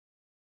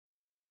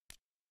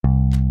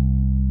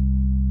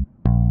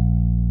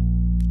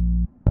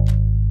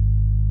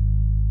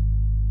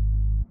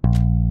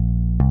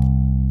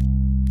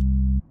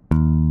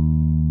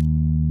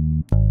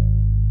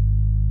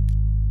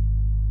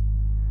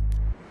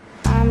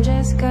I'm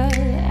just good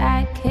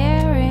at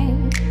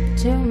caring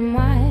too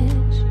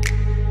much.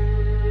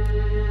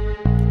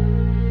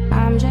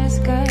 I'm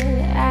just good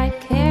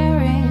at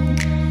caring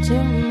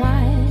too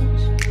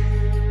much.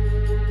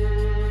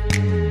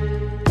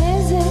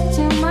 Is it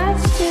too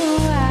much to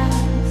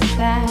ask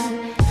that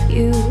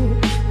you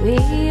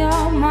be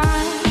all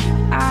mine?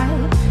 I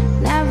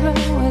never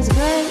was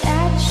good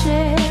at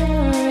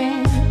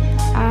sharing.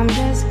 I'm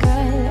just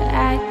good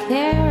at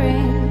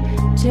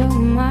caring too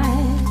much.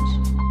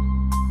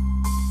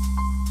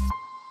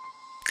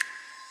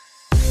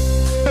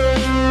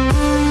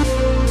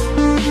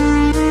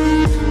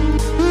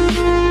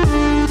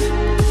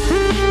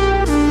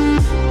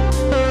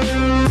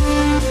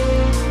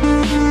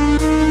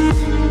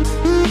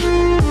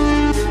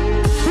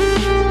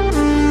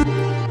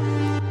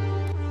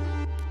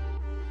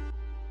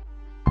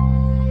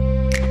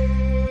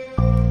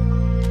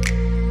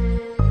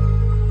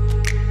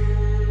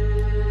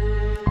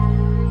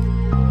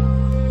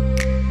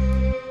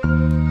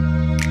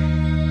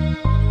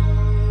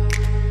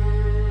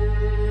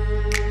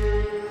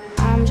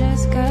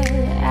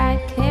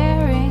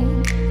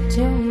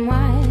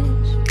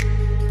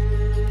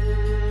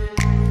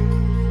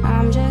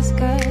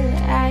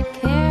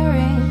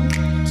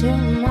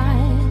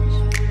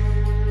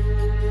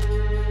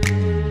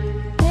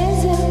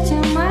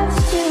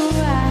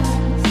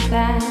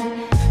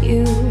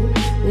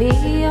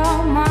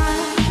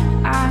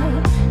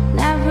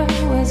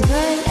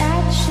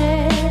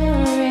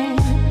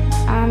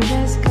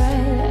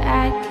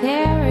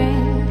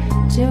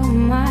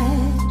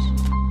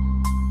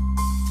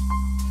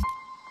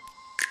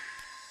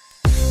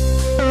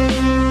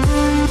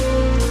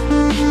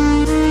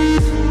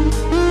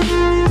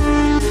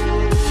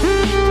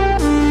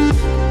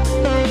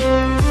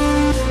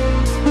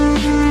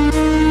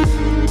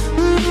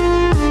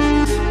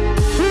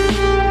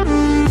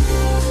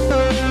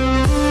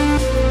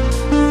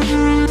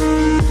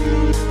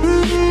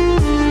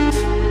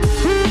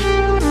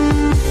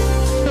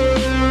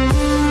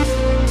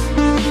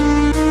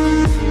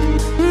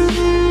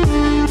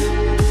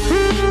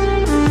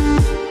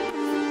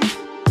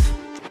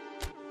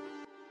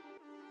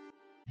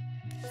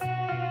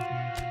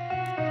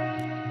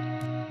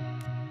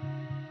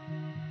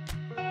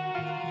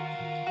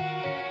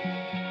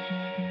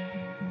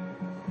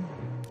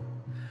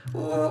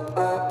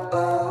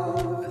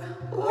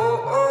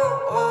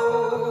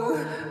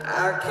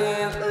 I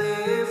can't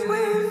live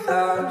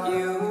without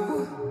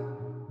you.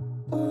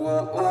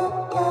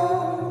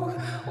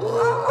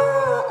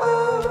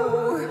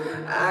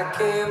 I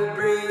can't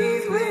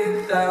breathe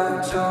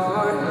without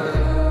your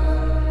love.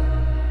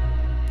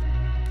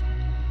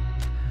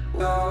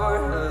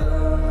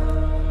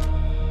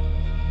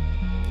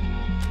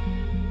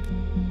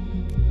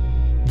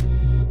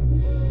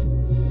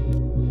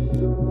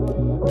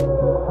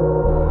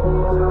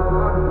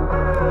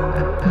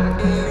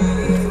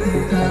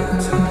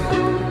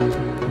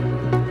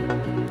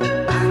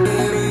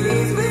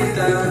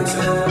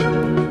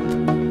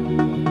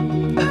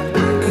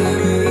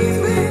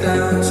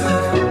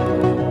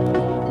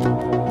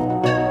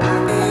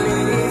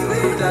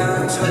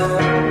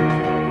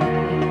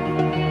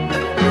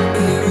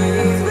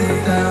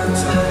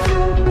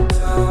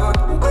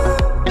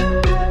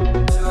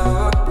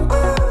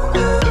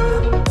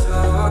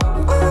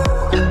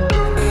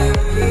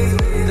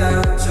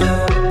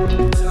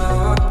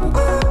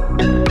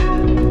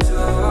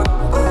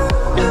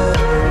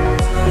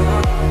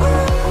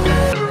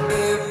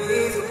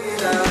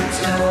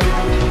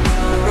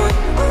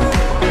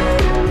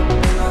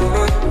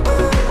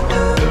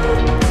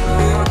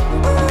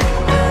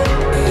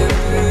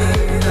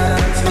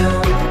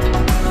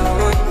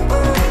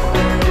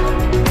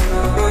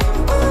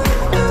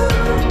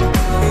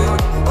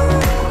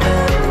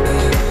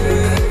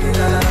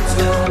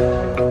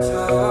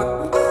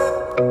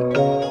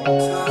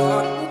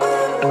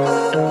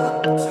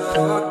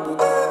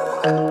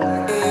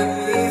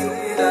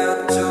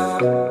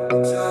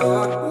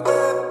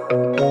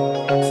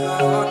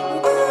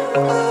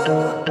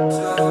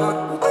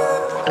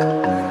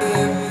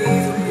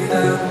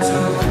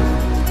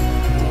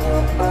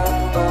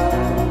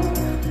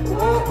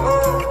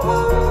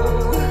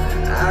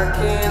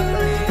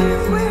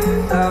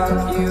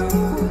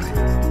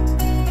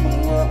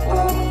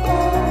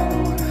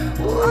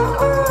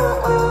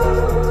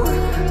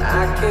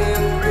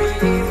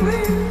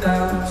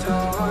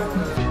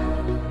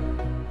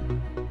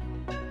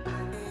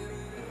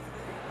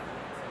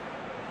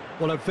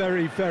 Well, a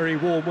very, very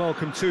warm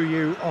welcome to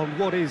you on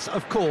what is,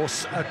 of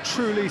course, a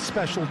truly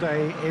special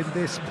day in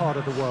this part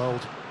of the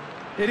world.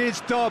 It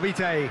is Derby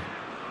Day,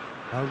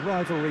 a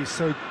rivalry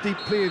so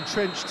deeply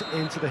entrenched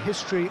into the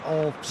history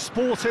of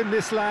sport in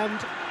this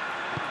land.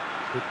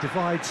 It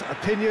divides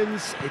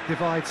opinions, it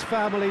divides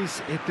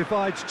families, it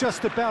divides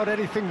just about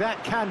anything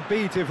that can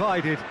be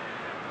divided.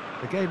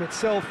 The game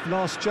itself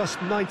lasts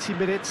just 90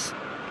 minutes,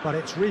 but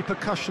its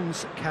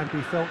repercussions can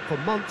be felt for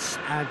months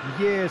and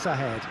years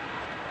ahead.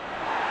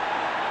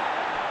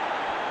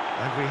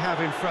 And we have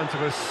in front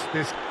of us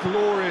this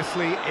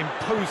gloriously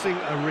imposing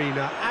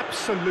arena.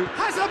 Absolute...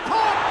 Has a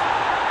pop!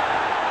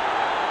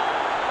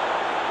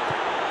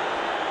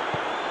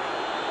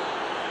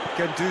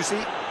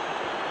 Guendouzi.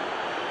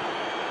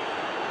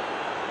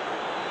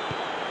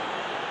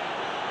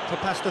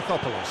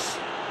 Papastathopoulos.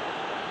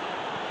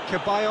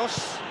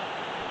 Ceballos.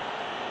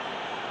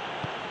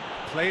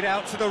 Played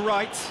out to the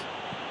right.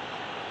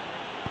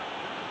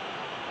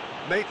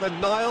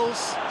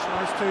 Maitland-Niles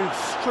tries to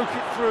stroke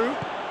it through.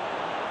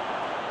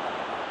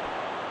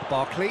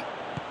 Barkley.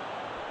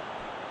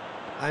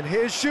 And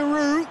here's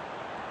Giroud.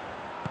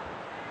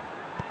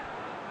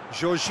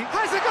 Georgie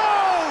has a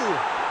goal!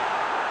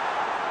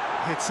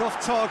 It's off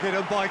target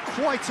and by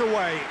quite a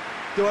way.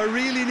 Do I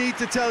really need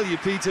to tell you,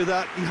 Peter,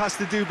 that he has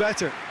to do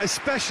better,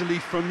 especially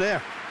from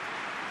there?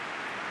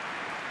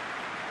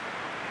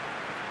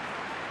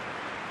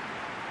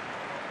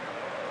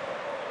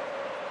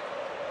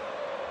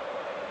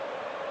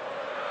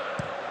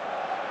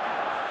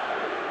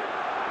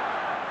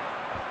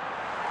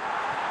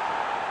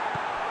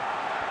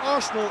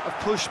 Arsenal have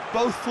pushed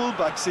both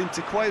fullbacks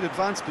into quite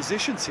advanced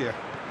positions here.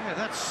 Yeah,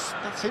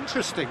 that's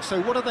interesting.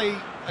 So what are they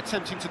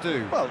attempting to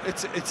do? Well,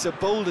 it's a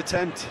bold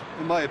attempt,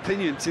 in my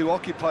opinion, to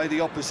occupy the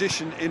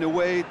opposition in a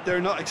way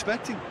they're not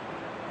expecting.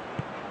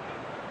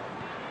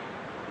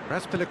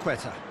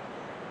 Raspilicueta.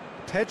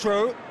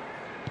 Pedro.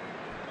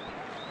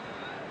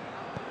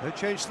 No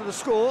change to the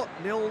score.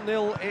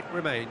 0-0 it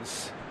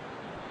remains.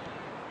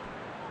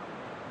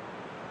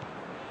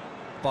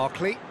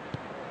 Barkley.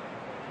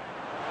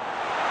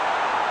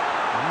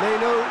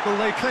 Leno, will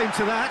they claim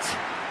to that?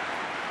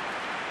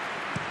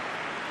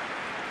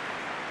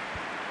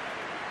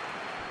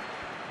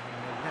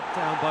 Let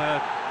down by a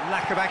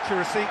lack of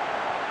accuracy.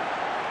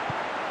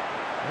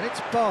 And it's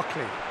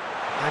Barkley.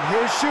 And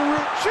here's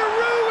Giroud.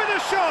 Giroud with a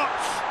shot!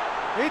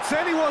 It's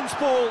anyone's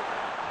ball.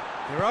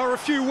 There are a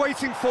few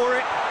waiting for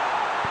it.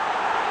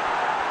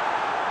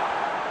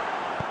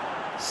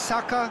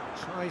 Saka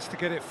tries to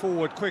get it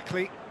forward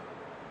quickly.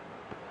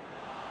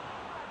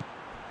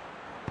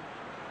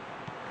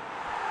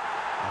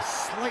 A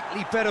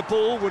slightly better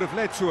ball would have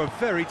led to a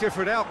very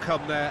different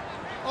outcome there.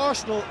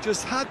 Arsenal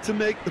just had to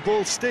make the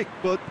ball stick,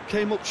 but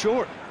came up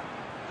short.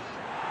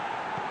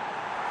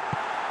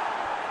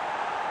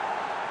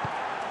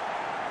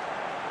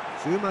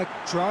 Zuma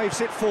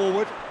drives it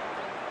forward,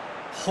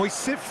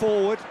 hoists it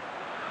forward.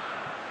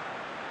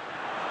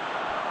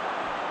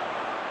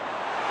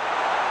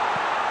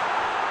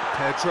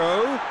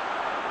 Pedro.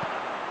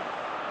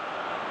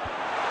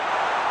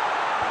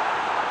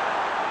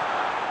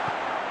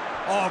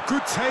 Oh,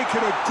 good take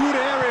in a good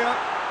area.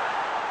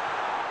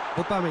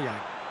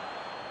 Aubameyang.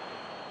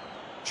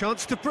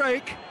 Chance to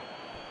break.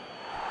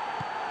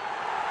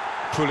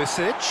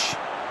 Pulisic.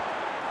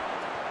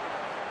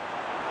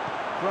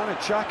 Granit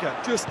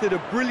Xhaka just did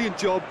a brilliant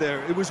job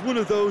there. It was one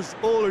of those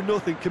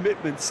all-or-nothing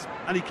commitments,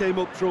 and he came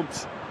up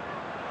trumps.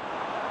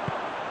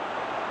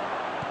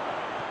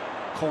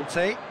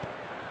 Conte.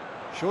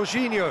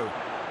 Jorginho.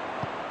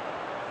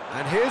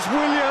 And here's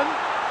Willian.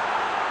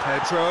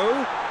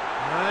 Pedro.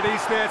 And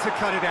he's there to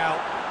cut it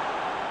out.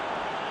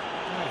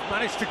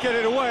 Managed to get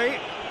it away.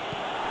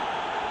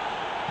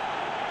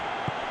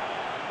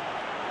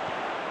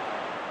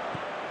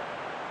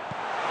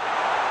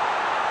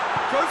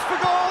 Goes for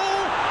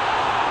goal!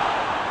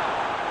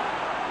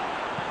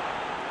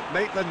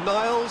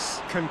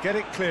 Maitland-Niles can get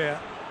it clear.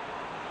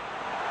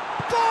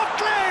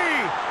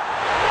 Barkley!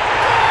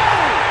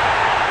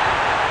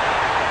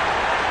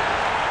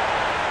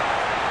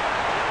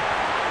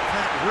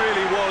 That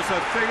really was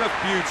a thing of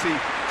beauty,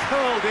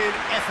 curled in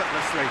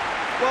effortlessly.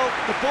 Well,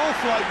 the ball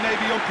flight may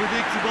be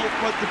unpredictable,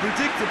 but the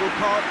predictable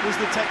part was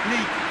the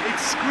technique. It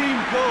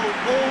screamed goal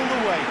all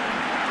the way.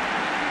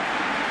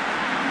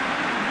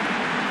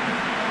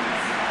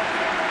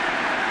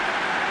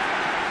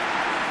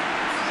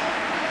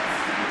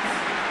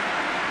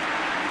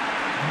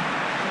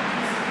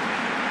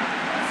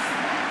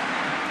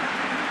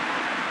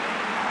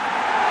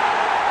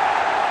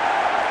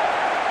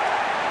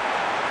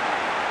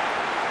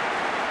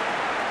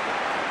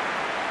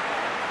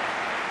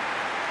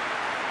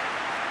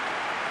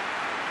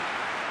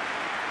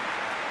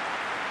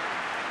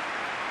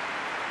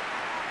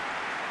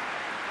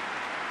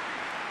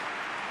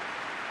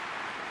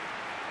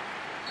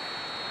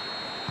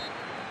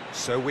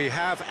 So we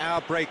have our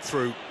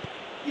breakthrough.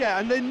 Yeah,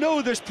 and they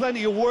know there's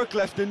plenty of work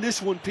left in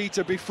this one,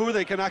 Peter, before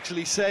they can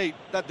actually say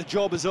that the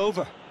job is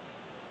over.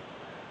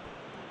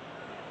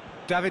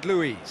 David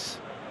Luiz.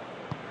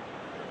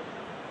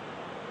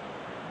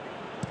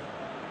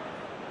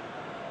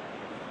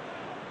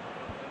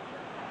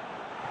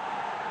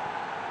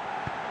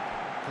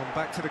 Gone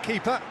back to the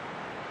keeper.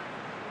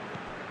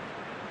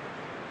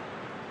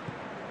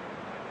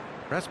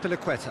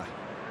 Raspilicueta.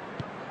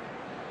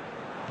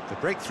 The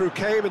breakthrough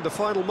came in the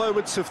final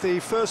moments of the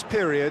first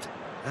period,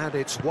 and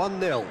it's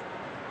 1-0.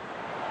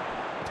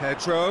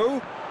 Pedro.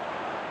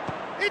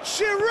 It's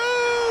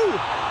Giroud!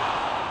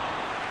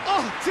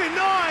 Oh,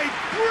 denied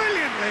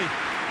brilliantly.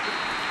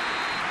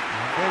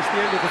 And there's the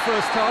end of the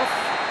first half.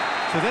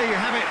 So there you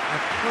have it, a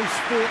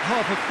close-fought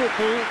half of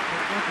football.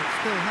 Looked like it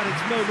still had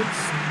its moments,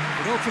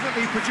 but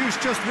ultimately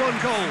produced just one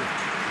goal.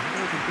 A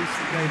more than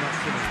decent game up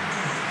to now.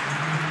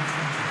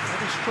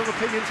 Any strong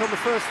opinions on the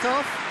first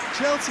half?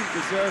 Chelsea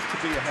deserve to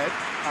be ahead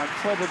and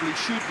probably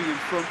should be in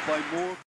front by more.